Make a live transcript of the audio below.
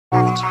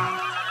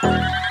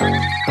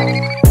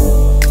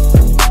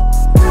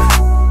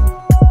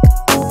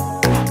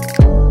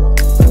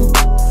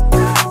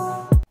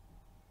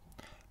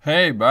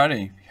Hey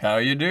buddy, how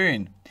you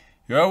doing?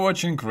 You are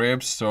watching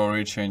Cryp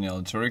Story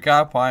channel. To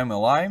recap, I'm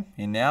Eli,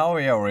 and now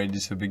we are ready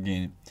to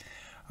begin.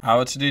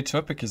 Our today's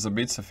topic is a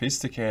bit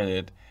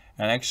sophisticated,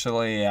 and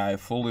actually I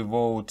fully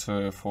vote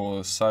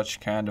for such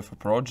kind of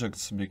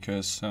projects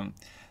because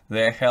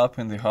they are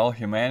helping the whole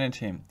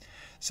humanity.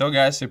 So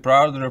guys, I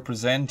proudly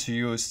represent to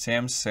you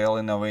Stem Cell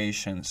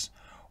Innovations,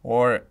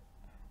 or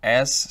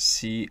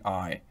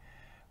SCI.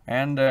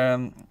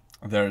 And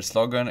their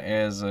slogan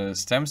is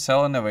Stem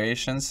Cell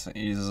Innovations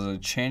is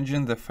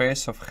changing the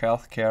face of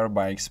healthcare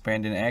by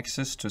expanding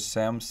access to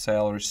stem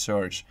cell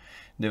research,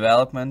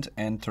 development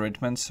and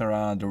treatments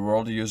around the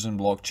world using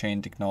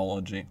blockchain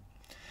technology.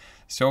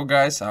 So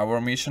guys, our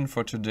mission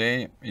for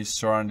today is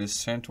to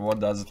understand what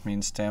does it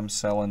mean Stem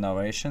Cell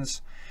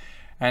Innovations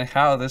and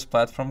how this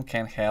platform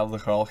can help the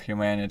whole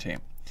humanity.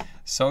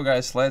 So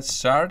guys, let's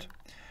start.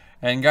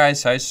 And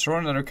guys, I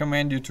strongly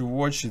recommend you to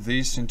watch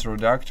this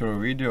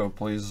introductory video.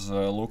 Please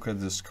look at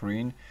the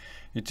screen.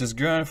 It is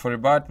going for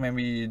about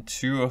maybe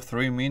 2 or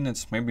 3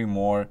 minutes, maybe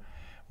more,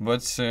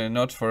 but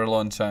not for a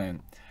long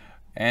time.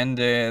 And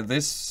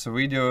this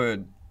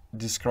video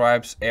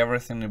describes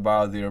everything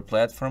about their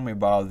platform,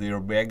 about their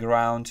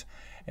background,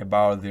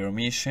 about their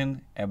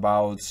mission,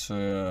 about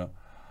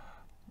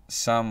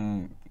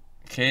some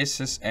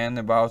cases, and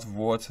about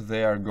what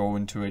they are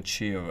going to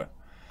achieve.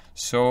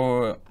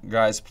 So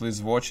guys,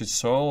 please watch it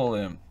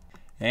solely,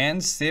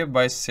 and step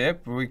by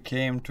step we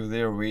came to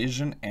their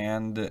vision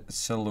and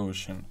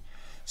solution.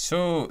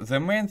 So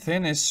the main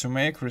thing is to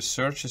make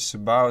researches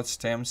about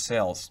stem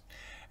cells,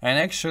 and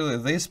actually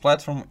this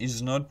platform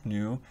is not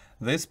new.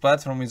 This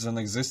platform is an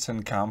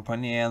existing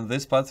company, and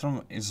this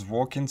platform is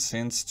working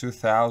since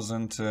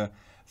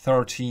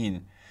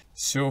 2013.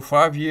 So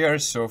 5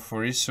 years of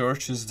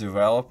researches,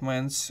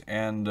 developments,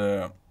 and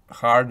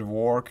hard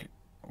work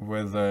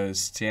with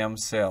stem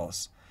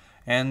cells.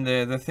 And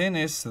the thing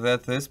is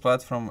that this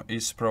platform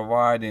is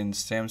providing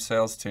stem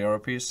cells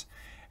therapies,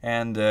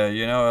 and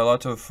you know, a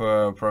lot of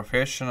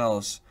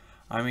professionals,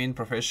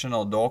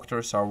 professional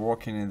doctors are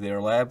working in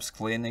their labs,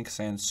 clinics,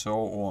 and so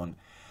on.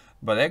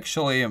 But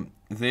actually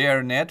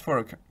their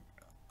network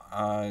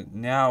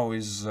now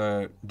is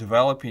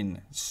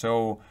developing.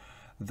 So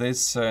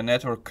this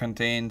network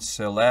contains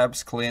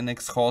labs,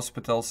 clinics,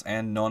 hospitals,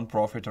 and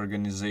non-profit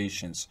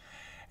organizations,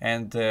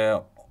 and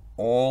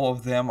all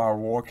of them are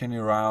working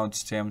around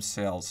stem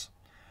cells.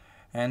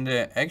 And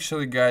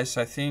actually guys,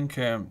 I think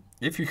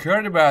if you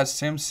heard about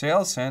stem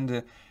cells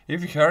and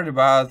if you heard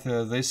about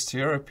this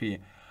therapy,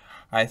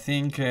 I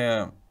think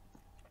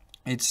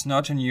it's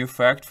not a new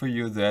fact for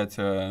you that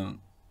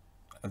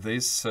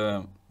this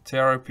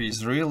therapy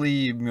is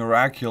really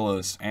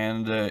miraculous,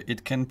 and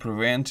it can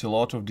prevent a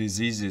lot of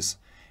diseases.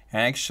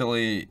 And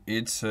actually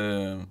it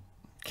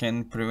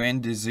can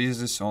prevent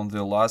diseases on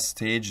the last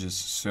stages.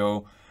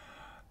 So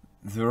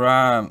there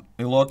are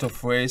a lot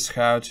of ways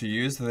how to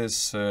use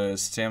this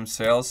stem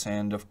cells,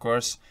 and of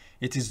course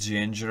it is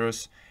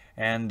dangerous,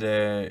 and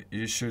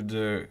you should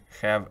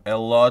have a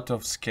lot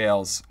of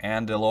skills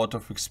and a lot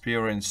of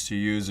experience to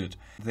use it.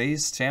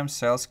 These stem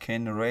cells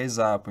can raise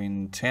up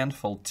in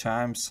tenfold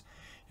times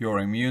your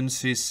immune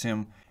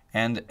system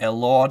and a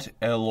lot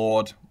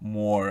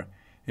more.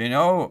 You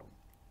know,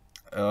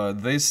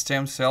 these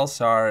stem cells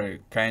are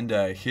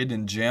kinda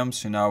hidden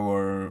gems in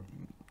our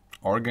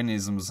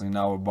organisms, in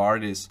our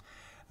bodies.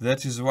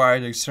 That is why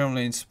it's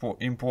extremely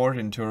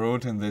important to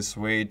root in this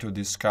way, to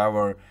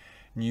discover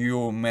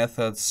new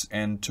methods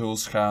and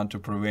tools how to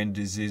prevent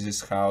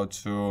diseases, how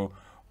to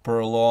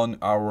prolong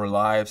our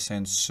lives,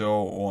 and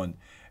so on.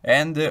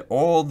 And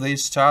all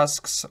these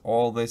tasks,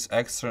 all these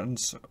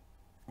actions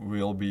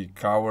will be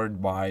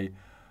covered by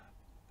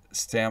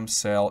Stem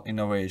Cell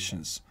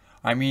Innovations.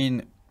 I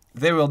mean,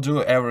 they will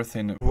do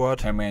everything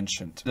what I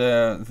mentioned.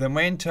 The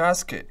main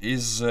task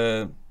is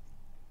to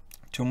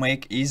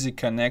make easy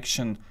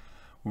connection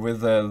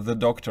with the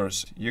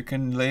doctors. You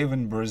can live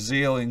in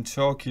Brazil, in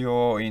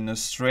Tokyo, in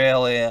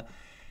Australia,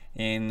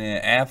 in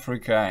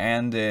Africa,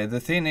 and the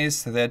thing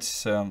is that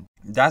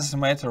doesn't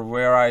matter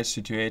where I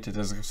situated,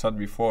 as I said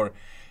before,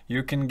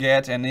 you can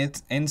get an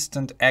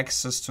instant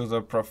access to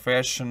the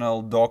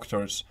professional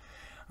doctors.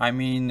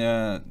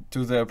 To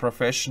the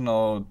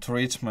professional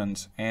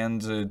treatment,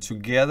 and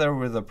together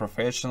with the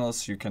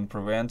professionals you can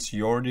prevent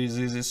your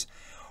diseases,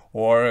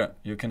 or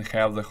you can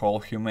have the whole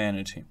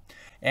humanity.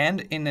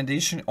 And in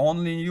addition,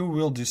 only you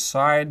will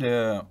decide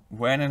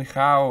when and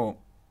how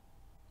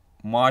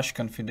much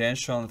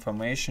confidential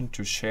information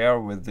to share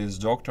with these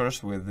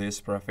doctors, with these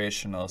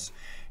professionals.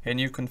 And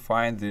you can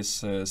find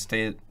these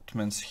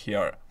statements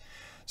here.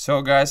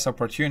 So guys,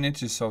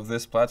 opportunities of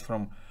this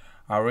platform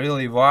are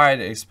really wide,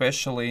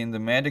 especially in the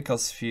medical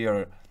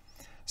sphere.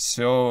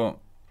 So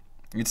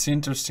it's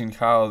interesting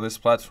how this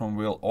platform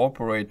will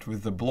operate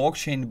with the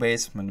blockchain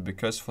basement,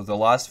 because for the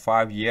last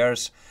 5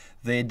 years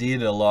they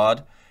did a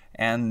lot.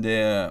 And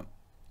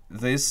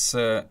this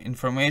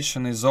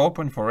information is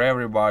open for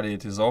everybody.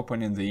 It is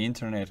open in the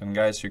internet, and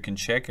guys, you can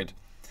check it.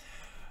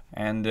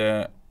 And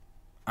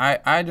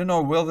I don't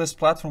know, will this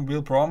platform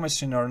be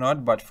promising or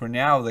not, but for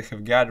now they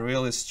have got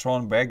really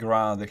strong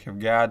background, they have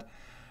got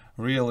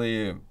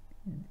really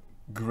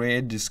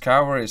great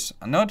discoveries.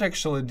 Not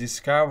actually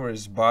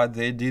discoveries, but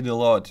they did a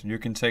lot, you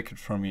can take it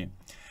from me.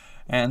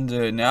 And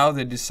now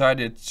they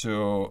decided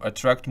to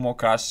attract more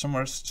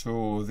customers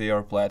to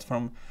their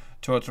platform,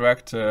 to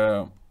attract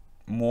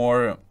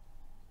more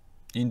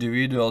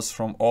individuals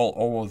from all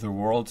over the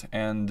world,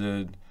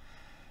 and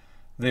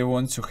they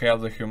want to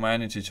have the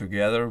humanity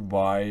together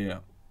by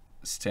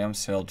stem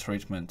cell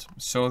treatment.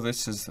 So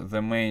this is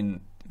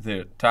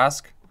the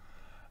task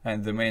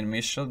and the main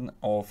mission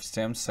of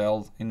stem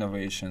cell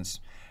innovations.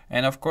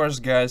 And of course,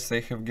 guys,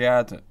 they have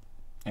got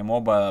a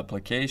mobile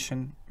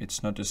application.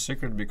 It's not a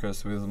secret,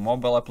 because with a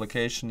mobile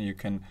application you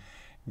can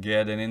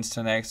get an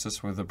instant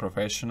access with the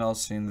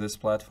professionals in this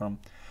platform.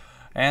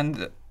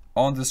 And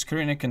on the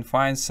screen you can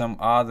find some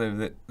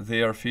other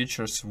their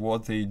features,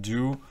 what they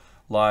do,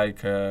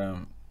 like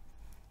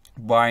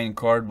buying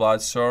cord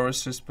blood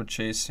services,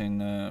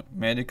 purchasing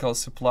medical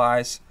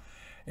supplies,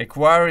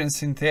 acquiring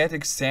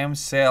synthetic stem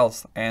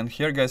cells. And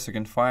here, guys, you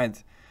can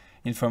find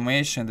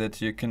information that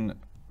you can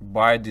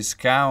buy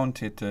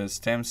discounted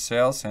stem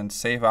cells and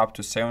save up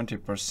to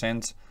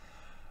 70%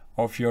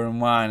 of your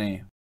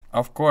money.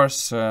 Of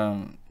course,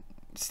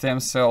 stem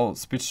cell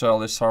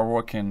specialists are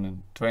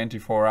working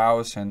 24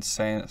 hours and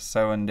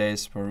 7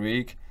 days per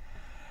week.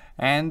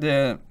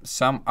 And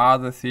some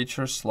other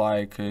features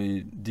like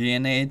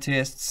DNA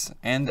tests.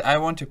 And I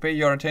want to pay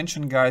your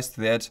attention, guys,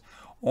 that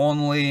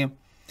only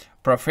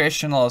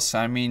professionals,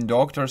 I mean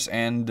doctors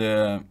and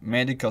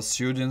medical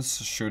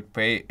students, should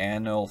pay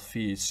annual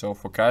fees. So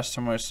for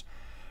customers,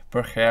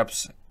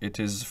 perhaps it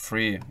is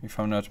free, if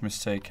I'm not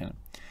mistaken.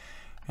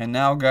 And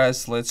now,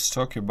 guys, let's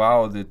talk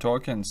about the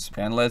tokens,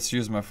 and let's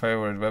use my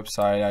favorite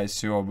website,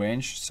 ICO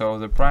Bench. So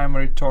the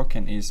primary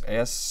token is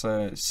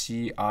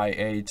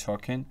SCI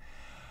token,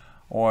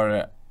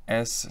 or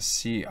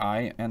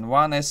SCI, and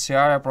one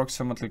SCI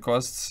approximately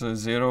costs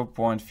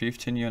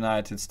 0.15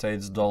 United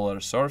States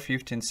dollars, or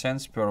 15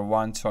 cents per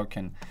one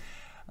token.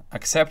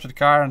 Accepted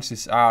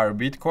currencies are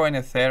Bitcoin,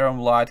 Ethereum,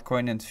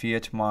 Litecoin, and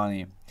fiat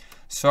money.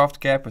 Soft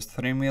cap is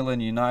 3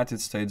 million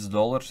United States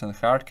dollars, and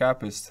hard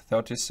cap is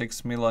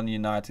 36 million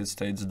United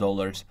States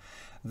dollars.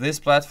 This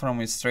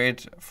platform is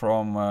straight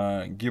from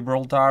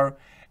Gibraltar,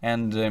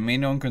 and the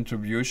minimum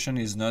contribution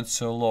is not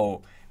so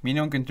low.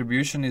 Minimum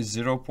contribution is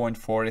 0.4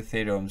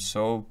 Ethereum,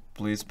 so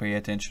please pay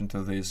attention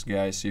to this,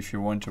 guys, if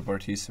you want to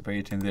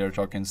participate in their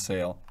token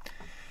sale.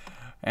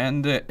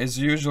 And as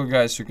usual,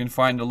 guys, you can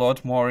find a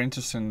lot more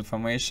interesting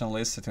information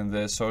listed in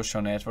the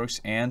social networks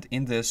and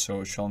in the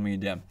social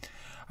media.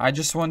 I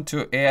just want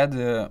to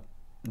add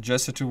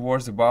just 2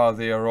 words about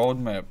their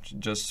roadmap.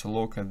 Just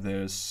look at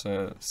this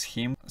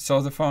scheme.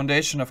 So the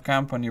foundation of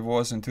company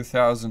was in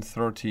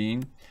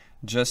 2013.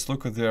 Just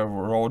look at their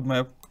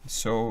roadmap.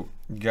 So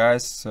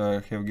guys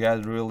have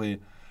got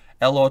really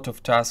a lot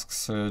of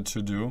tasks to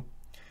do,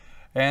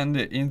 and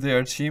in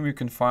their team you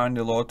can find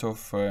a lot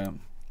of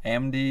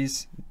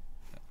MDs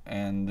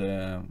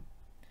and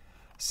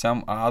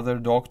some other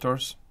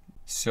doctors.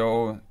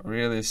 So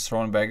really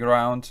strong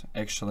background,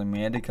 actually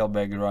medical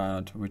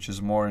background, which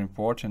is more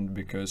important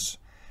because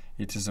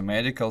it is a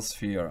medical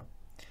sphere,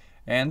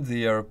 and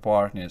their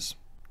partners.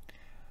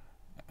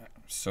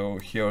 So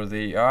here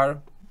they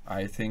are.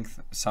 I think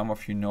some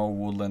of you know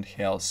Woodland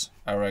Health,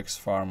 RX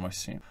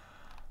Pharmacy.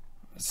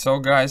 So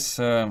guys,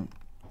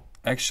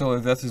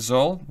 actually that is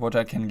all what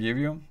I can give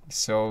you.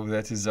 So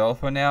that is all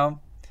for now.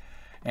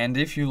 And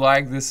if you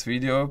like this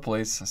video,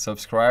 please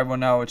subscribe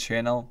on our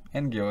channel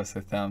and give us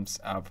a thumbs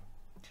up.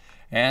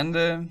 And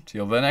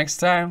till the next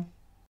time.